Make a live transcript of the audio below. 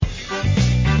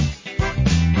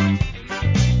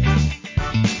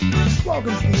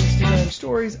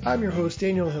Stories. I'm your host,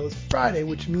 Daniel Hill. It's Friday,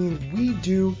 which means we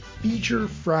do Feature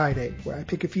Friday, where I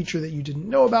pick a feature that you didn't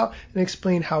know about and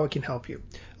explain how it can help you.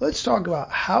 Let's talk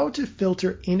about how to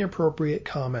filter inappropriate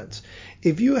comments.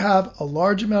 If you have a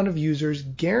large amount of users,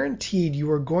 guaranteed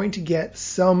you are going to get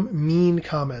some mean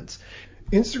comments.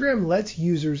 Instagram lets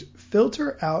users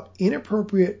filter out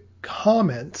inappropriate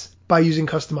comments by using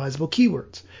customizable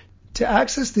keywords. To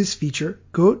access this feature,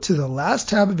 go to the last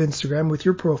tab of Instagram with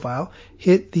your profile,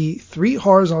 hit the three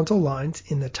horizontal lines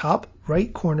in the top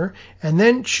right corner, and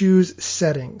then choose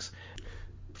Settings.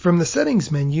 From the Settings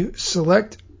menu,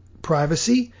 select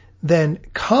Privacy, then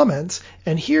Comments,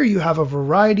 and here you have a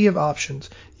variety of options.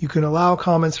 You can allow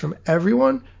comments from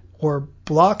everyone or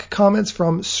block comments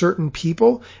from certain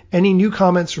people. Any new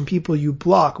comments from people you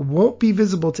block won't be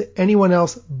visible to anyone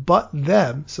else but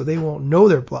them, so they won't know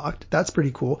they're blocked. That's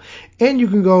pretty cool. And you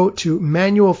can go to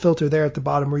manual filter there at the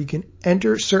bottom where you can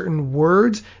enter certain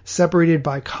words separated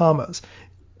by commas.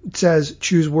 It says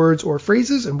choose words or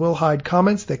phrases and will hide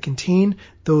comments that contain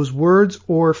those words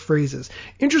or phrases.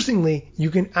 Interestingly,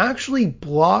 you can actually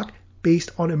block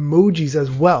based on emojis as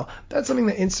well. That's something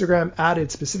that Instagram added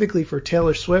specifically for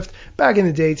Taylor Swift. Back in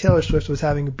the day, Taylor Swift was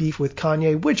having a beef with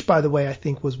Kanye, which, by the way, I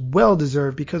think was well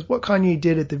deserved because what Kanye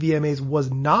did at the VMAs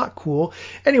was not cool.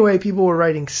 Anyway, people were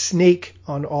writing snake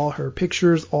on all her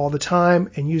pictures all the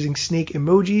time and using snake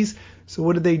emojis. So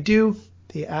what did they do?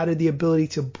 They added the ability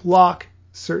to block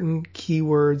certain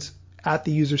keywords at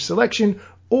the user selection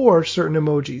or certain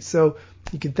emojis. So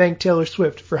you can thank Taylor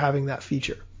Swift for having that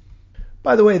feature.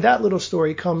 By the way, that little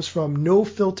story comes from No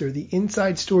Filter, the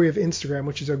inside story of Instagram,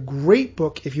 which is a great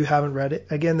book if you haven't read it.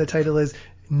 Again, the title is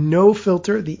No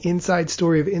Filter, the inside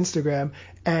story of Instagram.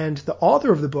 And the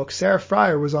author of the book, Sarah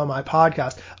Friar, was on my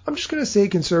podcast. I'm just going to say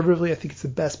conservatively, I think it's the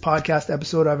best podcast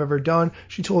episode I've ever done.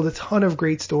 She told a ton of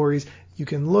great stories. You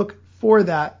can look for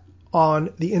that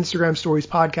on the Instagram Stories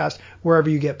podcast, wherever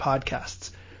you get podcasts.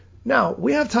 Now,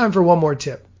 we have time for one more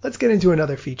tip. Let's get into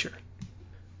another feature.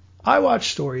 I watch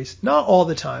stories, not all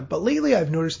the time, but lately I've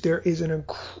noticed there is an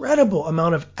incredible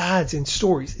amount of ads in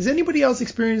stories. Is anybody else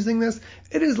experiencing this?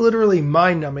 It is literally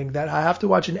mind-numbing that I have to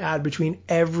watch an ad between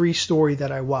every story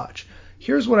that I watch.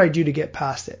 Here's what I do to get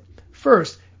past it.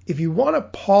 First, if you want to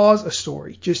pause a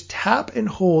story, just tap and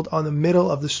hold on the middle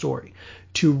of the story.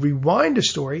 To rewind a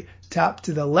story, tap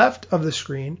to the left of the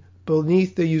screen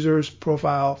beneath the user's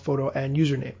profile, photo, and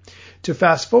username. To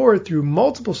fast forward through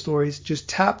multiple stories, just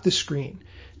tap the screen.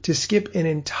 To skip an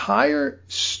entire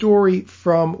story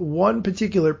from one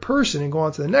particular person and go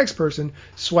on to the next person,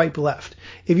 swipe left.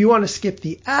 If you want to skip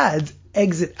the ads,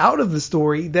 exit out of the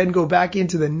story, then go back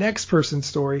into the next person's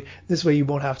story. This way you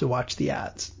won't have to watch the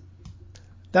ads.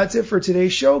 That's it for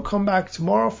today's show. Come back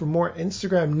tomorrow for more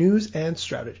Instagram news and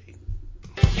strategy.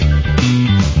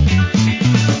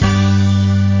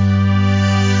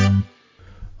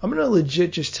 I'm going to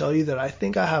legit just tell you that I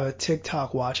think I have a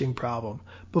TikTok watching problem.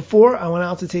 Before, I went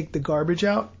out to take the garbage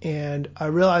out, and I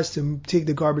realized to take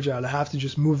the garbage out, I have to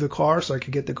just move the car so I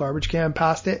could get the garbage can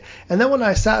past it. And then when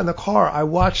I sat in the car, I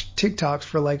watched TikToks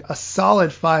for like a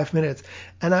solid 5 minutes,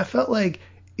 and I felt like,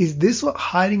 is this what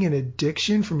hiding an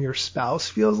addiction from your spouse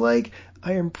feels like?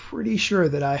 I am pretty sure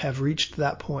that I have reached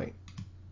that point.